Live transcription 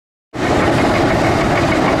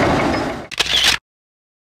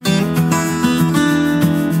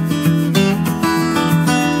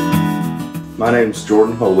My name's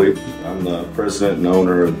Jordan Holy. I'm the president and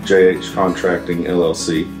owner of JH Contracting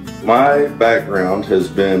LLC. My background has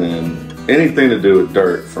been in anything to do with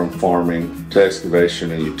dirt, from farming to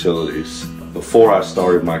excavation and utilities. Before I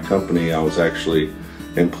started my company, I was actually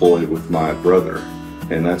employed with my brother,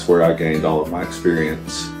 and that's where I gained all of my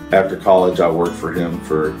experience. After college, I worked for him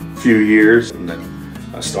for a few years, and then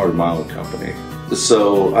I started my own company.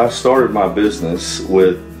 So I started my business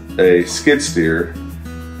with a skid steer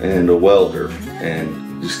and a welder,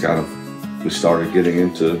 and just we started getting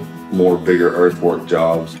into more bigger earthwork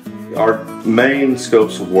jobs. Our main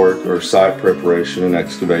scopes of work are site preparation and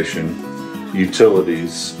excavation,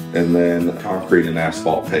 utilities, and then concrete and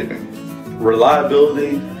asphalt paving.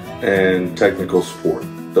 Reliability and technical support.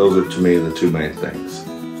 Those are, to me, the two main things.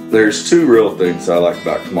 There's two real things I like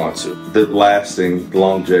about Komatsu: the lasting, the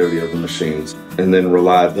longevity of the machines, and then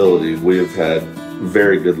reliability. We have had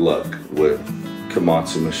very good luck with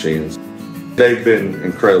Komatsu machines. They've been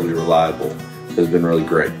incredibly reliable. It's been really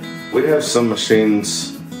great. We have some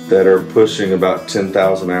machines that are pushing about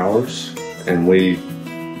 10,000 hours, and we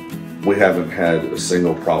haven't had a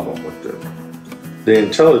single problem with them. The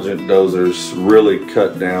intelligent dozers really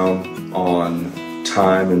cut down on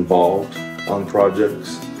time involved on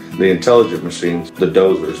projects. The intelligent machines, the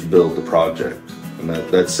dozers, build the project, and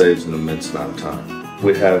that saves an immense amount of time.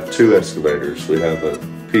 We have two excavators. We have a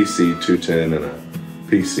PC-210 and a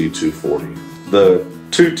PC-240. The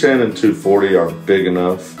 210 and 240 are big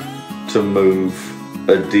enough to move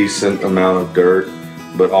a decent amount of dirt,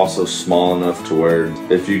 but also small enough to where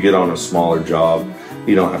if you get on a smaller job,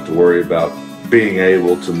 you don't have to worry about being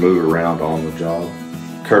able to move around on the job.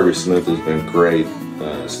 Kirby-Smith has been great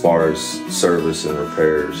as far as service and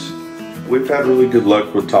repairs. We've had really good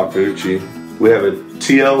luck with Takeuchi. We have a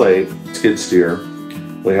TL8 skid steer,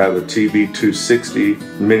 we have a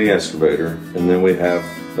TB260 mini excavator, and then we have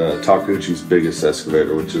Takeuchi's biggest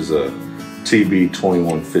excavator, which is a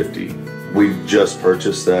TB2150. We just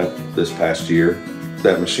purchased that this past year.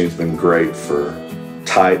 That machine's been great for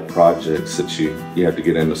tight projects that you have to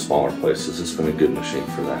get into smaller places. It's been a good machine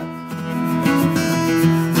for that.